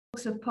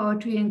books of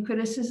poetry and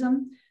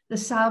criticism, The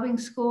Sobbing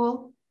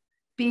School,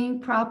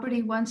 Being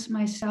Property Once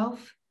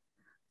Myself,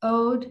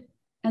 Ode,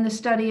 and The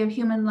Study of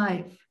Human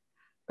Life.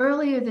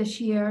 Earlier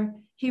this year,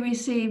 he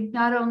received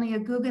not only a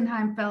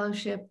Guggenheim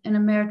Fellowship in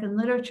American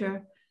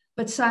Literature,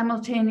 but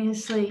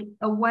simultaneously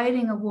a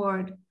Whiting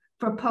Award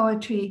for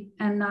Poetry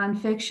and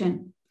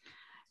Nonfiction.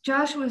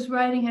 Joshua's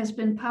writing has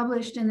been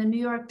published in the New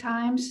York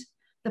Times,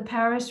 the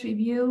Paris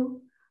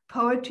Review,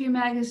 Poetry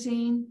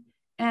Magazine,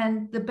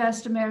 and the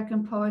Best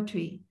American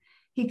Poetry.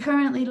 He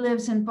currently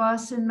lives in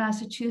Boston,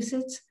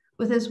 Massachusetts,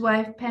 with his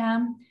wife,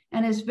 Pam,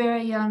 and his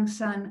very young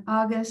son,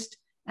 August,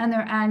 and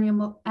their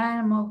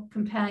animal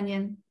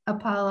companion,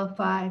 Apollo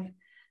 5.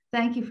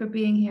 Thank you for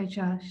being here,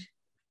 Josh.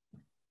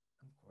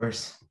 Of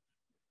course.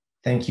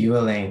 Thank you,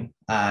 Elaine.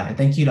 And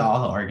thank you to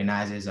all the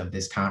organizers of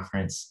this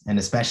conference, and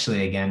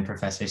especially, again,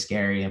 Professor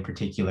Scarry in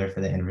particular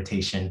for the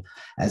invitation,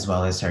 as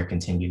well as her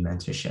continued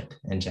mentorship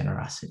and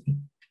generosity.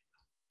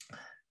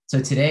 So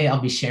today I'll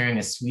be sharing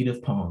a suite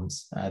of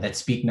poems that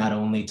speak not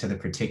only to the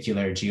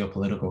particular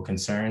geopolitical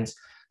concerns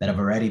that have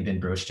already been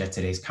broached at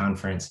today's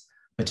conference,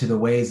 but to the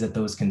ways that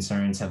those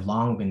concerns have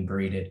long been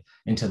braided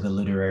into the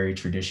literary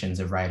traditions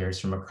of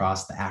writers from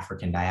across the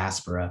African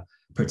diaspora,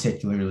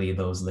 particularly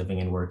those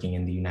living and working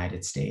in the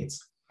United States.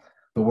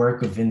 The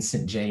work of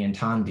Vincent J.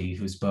 Ntandi,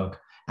 whose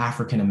book,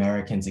 African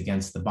Americans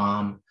Against the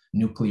Bomb,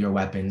 Nuclear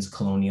Weapons,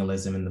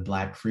 Colonialism, and the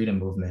Black Freedom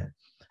Movement,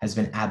 has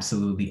been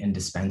absolutely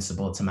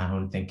indispensable to my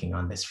own thinking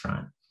on this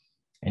front.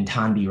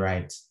 Ntandi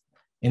writes,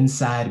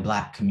 inside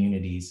Black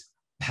communities,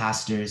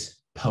 pastors,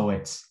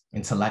 poets,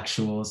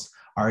 intellectuals,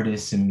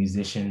 artists, and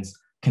musicians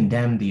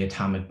condemned the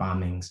atomic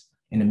bombings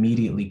and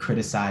immediately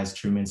criticized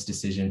Truman's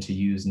decision to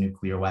use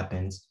nuclear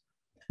weapons.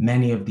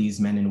 Many of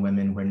these men and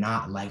women were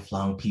not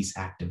lifelong peace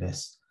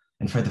activists,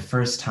 and for the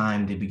first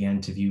time, they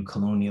began to view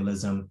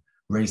colonialism,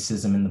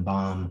 racism, and the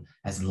bomb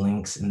as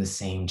links in the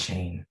same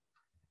chain.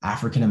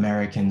 African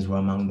Americans were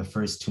among the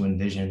first to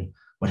envision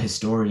what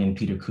historian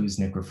Peter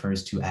Kuznick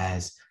refers to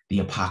as the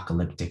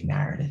apocalyptic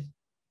narrative.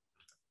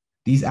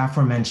 These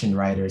aforementioned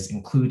writers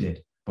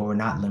included, but were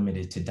not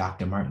limited to,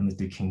 Dr. Martin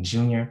Luther King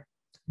Jr.,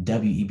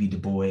 W.E.B. Du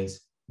Bois,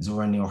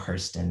 Zora Neale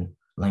Hurston,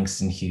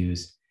 Langston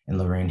Hughes, and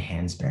Lorraine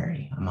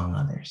Hansberry, among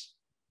others.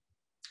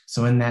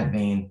 So in that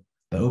vein,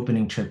 the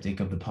opening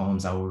triptych of the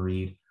poems I will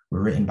read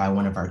were written by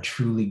one of our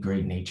truly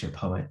great nature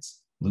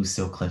poets,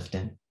 Lucille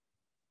Clifton.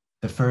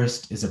 The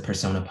first is a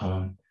persona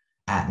poem,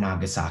 At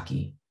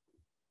Nagasaki.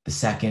 The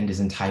second is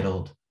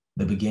entitled,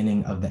 The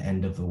Beginning of the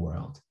End of the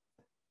World.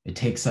 It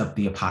takes up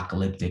the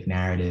apocalyptic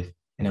narrative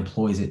and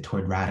employs it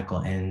toward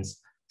radical ends,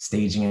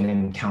 staging an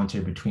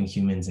encounter between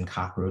humans and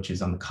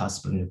cockroaches on the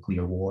cusp of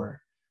nuclear war.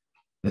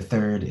 The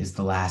third is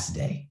The Last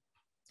Day,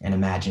 and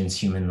imagines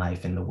human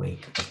life in the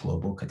wake of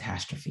global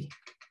catastrophe.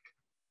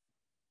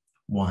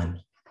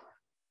 1.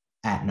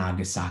 At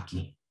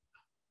Nagasaki.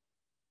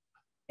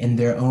 In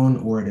their own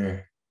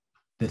order,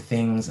 the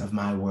things of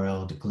my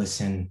world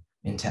glisten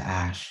into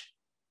ash.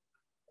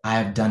 I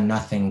have done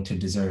nothing to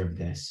deserve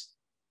this,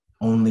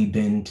 only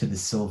been to the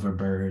silver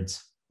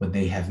birds what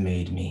they have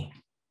made me.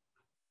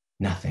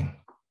 Nothing.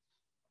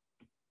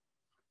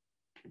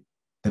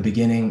 The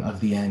beginning of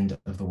the end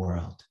of the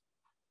world.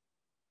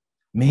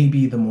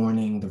 Maybe the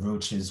morning the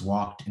roaches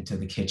walked into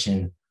the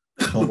kitchen,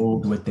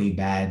 bold with their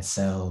bad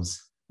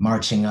selves,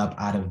 marching up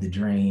out of the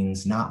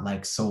drains, not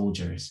like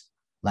soldiers,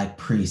 like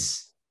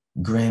priests,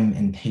 grim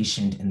and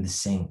patient in the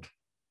sink.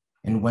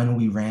 And when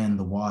we ran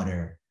the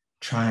water,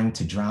 trying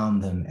to drown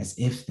them as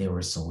if they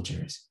were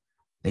soldiers,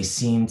 they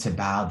seemed to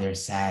bow their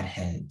sad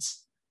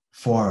heads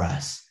for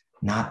us,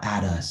 not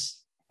at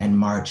us, and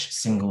march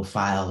single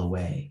file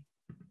away.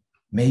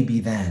 Maybe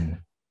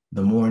then,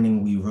 the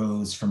morning we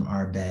rose from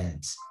our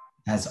beds,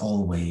 as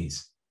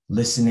always,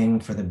 listening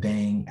for the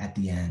bang at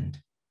the end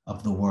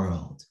of the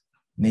world.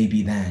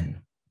 Maybe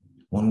then,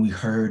 when we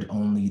heard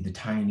only the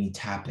tiny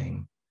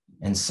tapping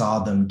and saw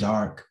them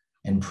dark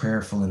and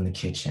prayerful in the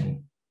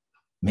kitchen.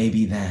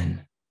 Maybe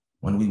then,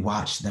 when we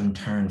watched them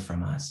turn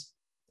from us,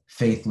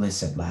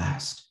 faithless at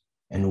last,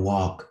 and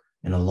walk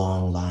in a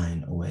long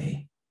line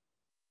away.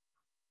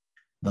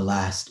 The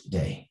last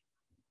day.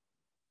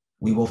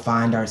 We will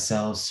find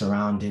ourselves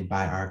surrounded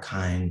by our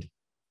kind,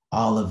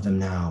 all of them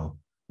now,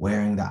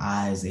 wearing the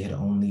eyes they had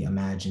only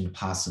imagined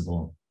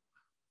possible.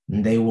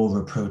 And they will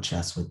reproach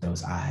us with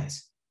those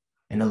eyes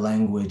in a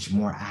language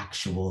more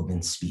actual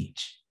than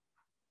speech,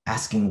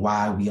 asking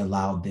why we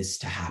allowed this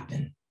to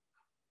happen,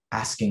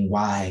 asking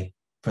why,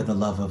 for the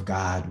love of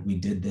God, we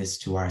did this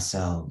to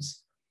ourselves.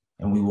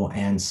 And we will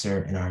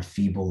answer in our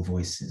feeble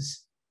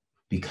voices,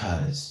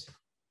 because.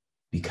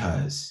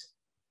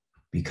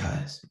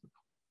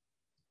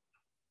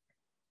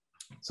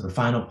 So the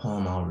final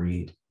poem I'll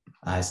read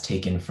is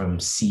taken from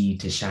Sea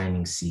to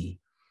Shining Sea.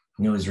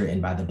 And it was written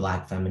by the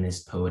Black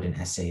feminist poet and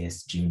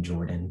essayist June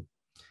Jordan.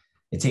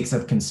 It takes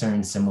up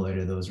concerns similar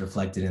to those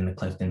reflected in the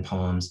Clifton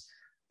poems,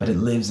 but it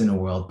lives in a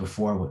world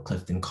before what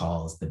Clifton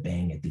calls the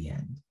bang at the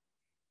end.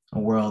 A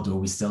world where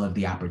we still have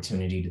the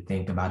opportunity to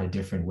think about a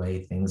different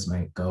way things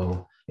might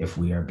go if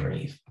we are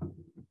brave.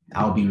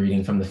 I'll be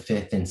reading from the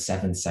 5th and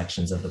 7th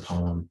sections of the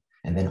poem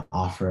and then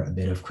offer a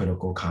bit of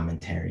critical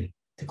commentary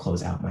to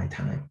close out my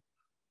time.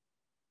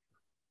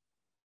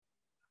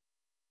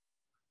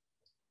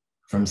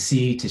 From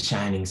sea to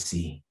shining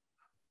sea.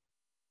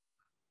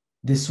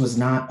 This was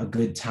not a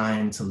good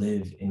time to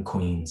live in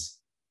Queens.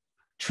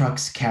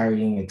 Trucks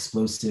carrying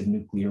explosive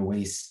nuclear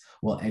waste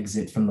will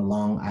exit from the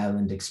Long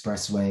Island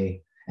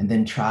Expressway and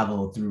then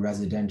travel through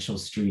residential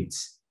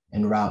streets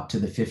en route to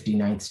the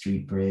 59th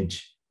Street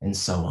Bridge and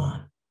so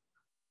on.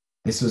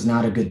 This was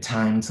not a good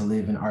time to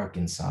live in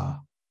Arkansas.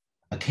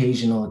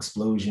 Occasional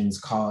explosions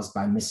caused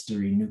by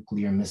mystery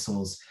nuclear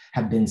missiles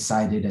have been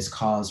cited as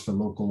cause for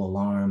local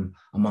alarm,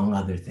 among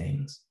other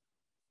things.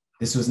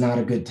 This was not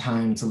a good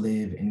time to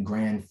live in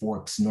Grand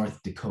Forks, North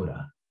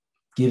Dakota.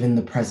 Given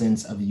the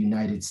presence of a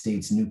United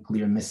States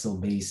nuclear missile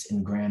base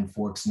in Grand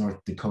Forks, North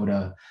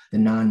Dakota, the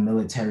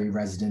non-military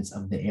residents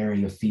of the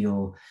area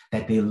feel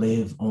that they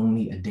live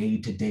only a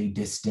day-to-day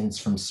distance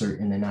from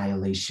certain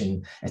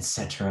annihilation,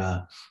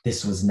 etc.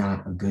 This was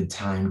not a good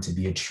time to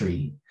be a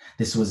tree.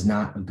 This was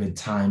not a good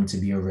time to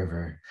be a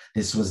river.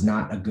 This was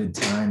not a good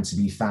time to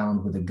be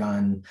found with a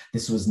gun.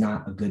 This was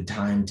not a good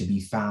time to be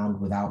found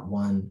without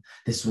one.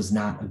 This was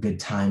not a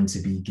good time to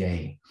be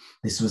gay.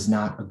 This was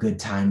not a good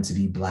time to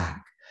be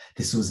Black.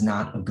 This was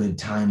not a good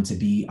time to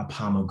be a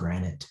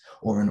pomegranate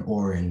or an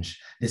orange.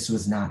 This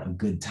was not a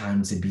good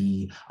time to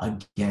be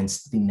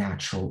against the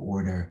natural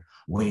order.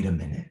 Wait a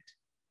minute.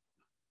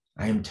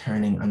 I am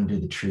turning under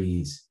the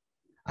trees.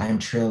 I am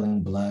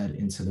trailing blood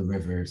into the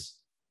rivers.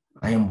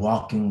 I am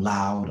walking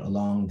loud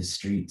along the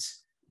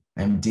streets.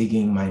 I am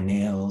digging my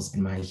nails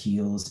and my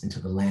heels into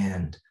the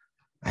land.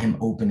 I am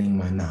opening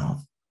my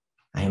mouth.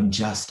 I am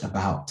just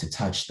about to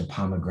touch the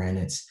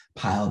pomegranates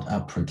piled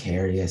up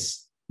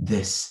precarious.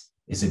 This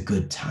is a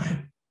good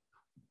time.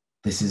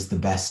 This is the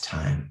best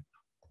time.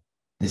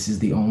 This is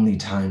the only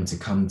time to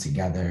come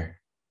together,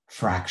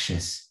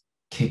 fractious,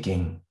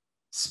 kicking,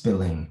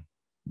 spilling,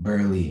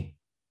 burly,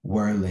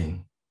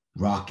 whirling,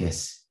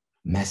 raucous,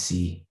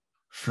 messy,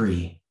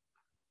 free,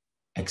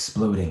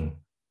 exploding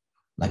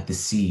like the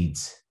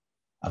seeds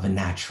of a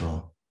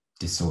natural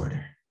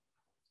disorder.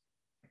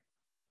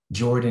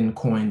 Jordan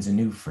coins a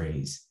new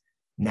phrase,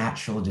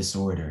 natural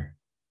disorder,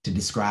 to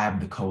describe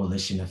the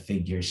coalition of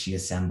figures she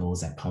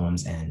assembles at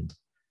poem's end.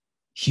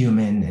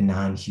 Human and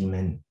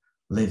non-human,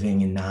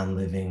 living and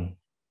non-living,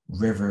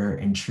 river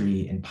and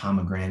tree and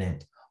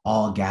pomegranate,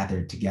 all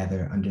gathered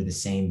together under the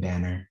same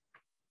banner.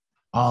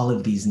 All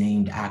of these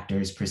named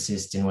actors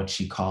persist in what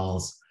she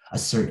calls a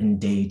certain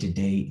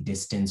day-to-day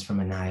distance from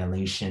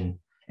annihilation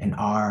and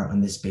are,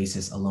 on this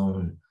basis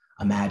alone,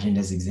 imagined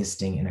as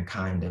existing in a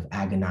kind of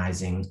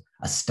agonizing,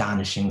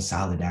 astonishing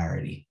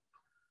solidarity.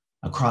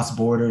 Across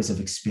borders of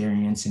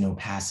experience and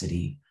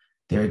opacity,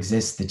 there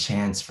exists the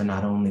chance for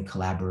not only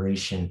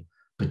collaboration,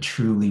 but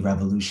truly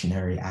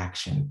revolutionary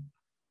action.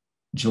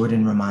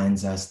 Jordan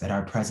reminds us that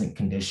our present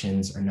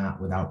conditions are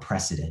not without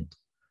precedent,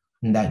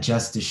 and that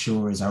just as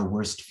sure as our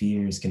worst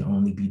fears can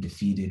only be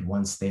defeated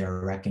once they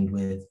are reckoned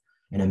with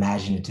and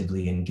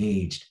imaginatively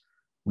engaged,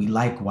 we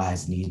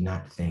likewise need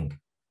not think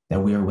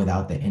that we are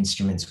without the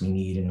instruments we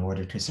need in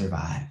order to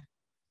survive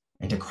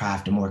and to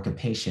craft a more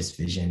capacious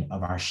vision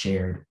of our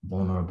shared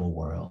vulnerable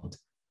world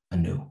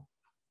anew.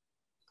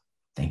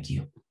 Thank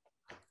you.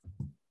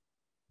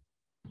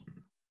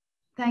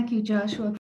 Thank you, Joshua.